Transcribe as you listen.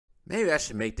Maybe I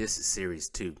should make this a series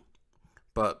too.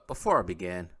 But before I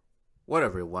begin, what up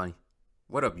everyone?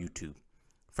 What up YouTube?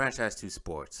 Franchise 2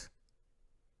 Sports.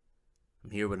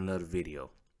 I'm here with another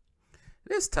video.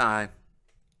 This time,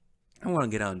 I want to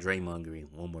get on Draymond Green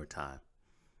one more time.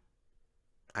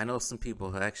 I know some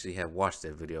people actually have watched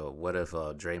that video. What if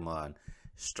Draymond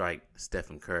strike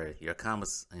Stephen Curry? Your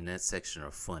comments in that section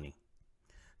are funny.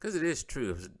 Because it is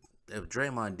true. If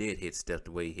Draymond did hit Steph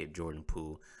the way he hit Jordan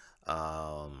Poole,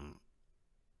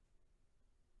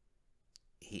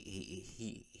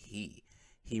 he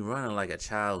running like a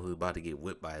child who's about to get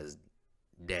whipped by his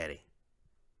daddy.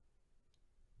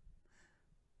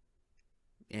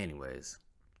 Anyways,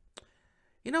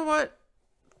 you know what?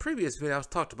 Previous video I was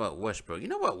talked about Westbrook. You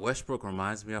know what Westbrook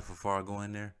reminds me of before I go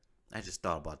in there? I just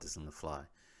thought about this on the fly.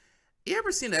 You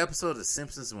ever seen the episode of The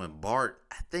Simpsons when Bart,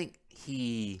 I think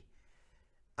he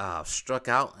struck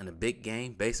out in a big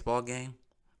game, baseball game,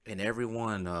 and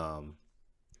everyone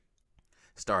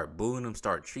started booing him,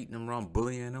 started treating him wrong,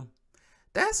 bullying him?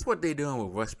 That's what they're doing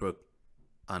with Westbrook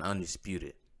on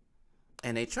Undisputed.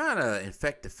 And they trying to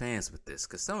infect the fans with this,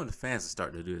 because some of the fans are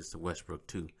starting to do this to Westbrook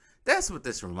too. That's what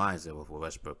this reminds me of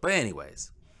Westbrook. But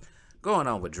anyways, going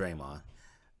on with Draymond.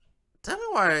 Tell me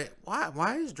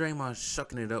why is Draymond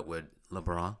shucking it up with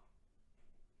LeBron?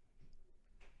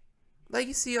 Like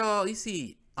you see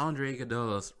Andre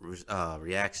Iguodala's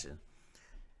reaction,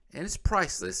 and it's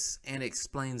priceless and it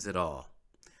explains it all.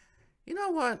 You know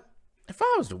what? If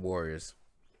I was the Warriors,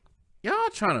 y'all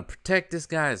trying to protect this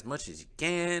guy as much as you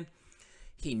can.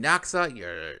 He knocks out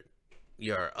your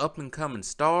up and coming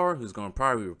star who's gonna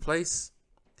probably replace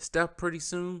Steph pretty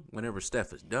soon. Whenever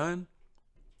Steph is done,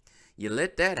 you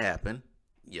let that happen.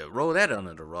 You roll that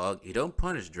under the rug. You don't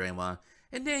punish Draymond,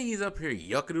 and then he's up here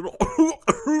yucking it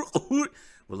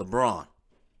with LeBron.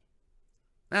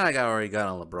 Now I already got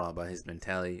on LeBron about his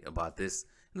mentality about this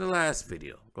in the last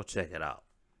video. Go check it out.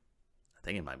 I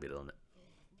think it might be on the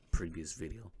previous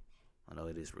video. I know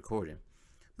it is recording.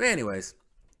 But anyways,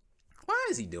 why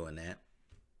is he doing that?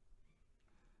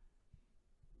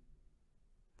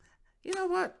 You know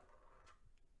what?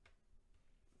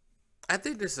 I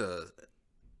think there's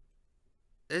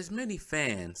many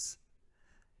fans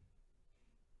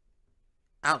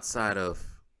outside of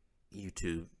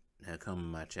YouTube that come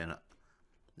on my channel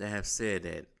that have said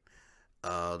that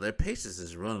their patience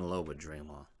is running low with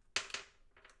Draymond.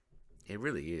 It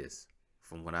really is,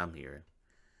 from what I'm hearing.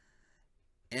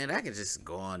 And I can just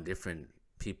go on different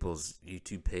people's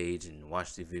YouTube page and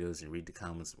watch the videos and read the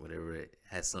comments, whatever it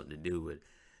has something to do with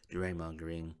Draymond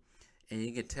Green, and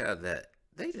you can tell that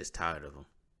they just tired of him.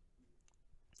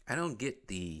 I don't get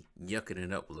the yucking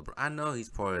it up with LeBron. I know he's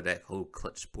part of that whole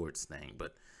clutch sports thing,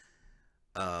 but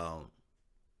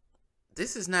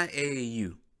this is not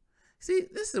AAU. See,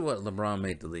 this is what LeBron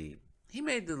made the league. He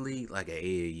made the league like an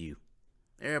AAU.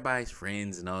 Everybody's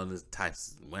friends and all this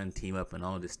types, one team up and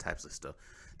all this types of stuff.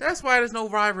 That's why there's no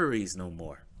rivalries no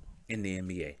more in the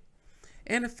NBA.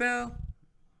 NFL,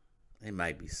 it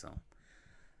might be some.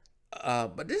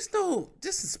 But just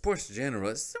in sports in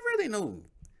general, it's really no,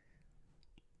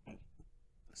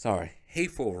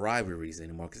 hateful rivalries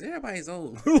anymore. Because everybody's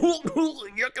old.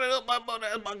 Yucking it up, my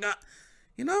God.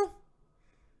 You know?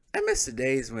 I miss the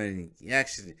days when you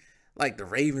actually, like the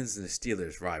Ravens and the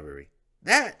Steelers rivalry.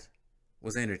 That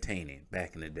was entertaining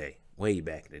back in the day. Way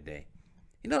back in the day.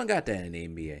 You don't got that in the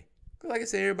NBA. Because like I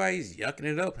said, everybody's yucking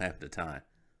it up half the time.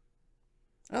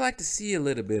 I like to see a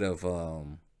little bit of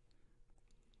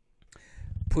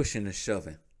pushing and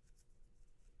shoving.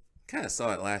 Kind of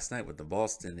saw it last night with the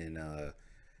Boston and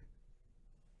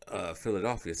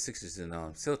Philadelphia Sixers and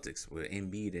Celtics with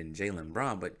Embiid and Jaylen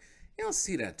Brown, but you don't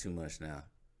see that too much now.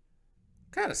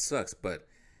 Kind of sucks, but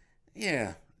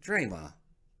yeah, Draymond,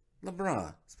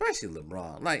 LeBron, especially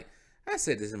LeBron. Like I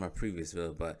said this in my previous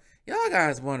video, but y'all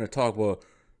guys want to talk about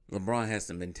LeBron has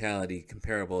the mentality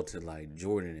comparable to like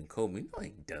Jordan and Kobe. No,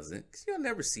 he doesn't, because you'll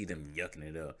never see them yucking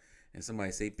it up. And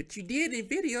somebody say, but you did in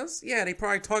videos. Yeah, they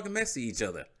probably talking mess to each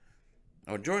other.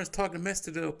 Or Jordan's talking mess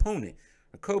to the opponent.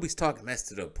 Or Kobe's talking mess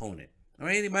to the opponent. Or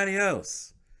anybody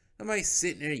else. Nobody's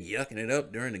sitting there yucking it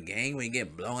up during the game when you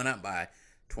get blown up by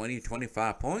 20,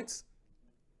 25 points.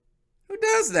 Who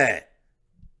does that?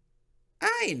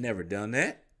 I ain't never done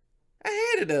that.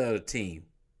 I hated the other team.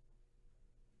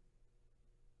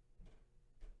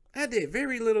 I did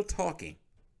very little talking.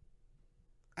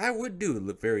 I would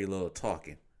do very little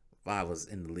talking if I was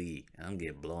in the league and I'm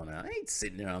getting blown out. I ain't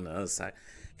sitting there on the other side.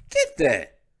 Get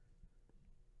that.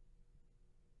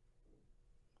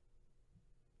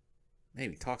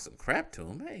 Maybe talk some crap to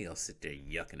him. I ain't gonna sit there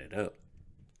yucking it up.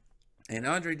 And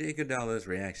Andre Iguodala's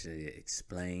reaction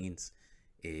explains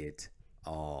it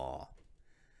Aw.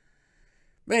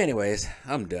 But anyways,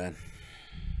 I'm done.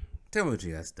 Tell me what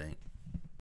you guys think.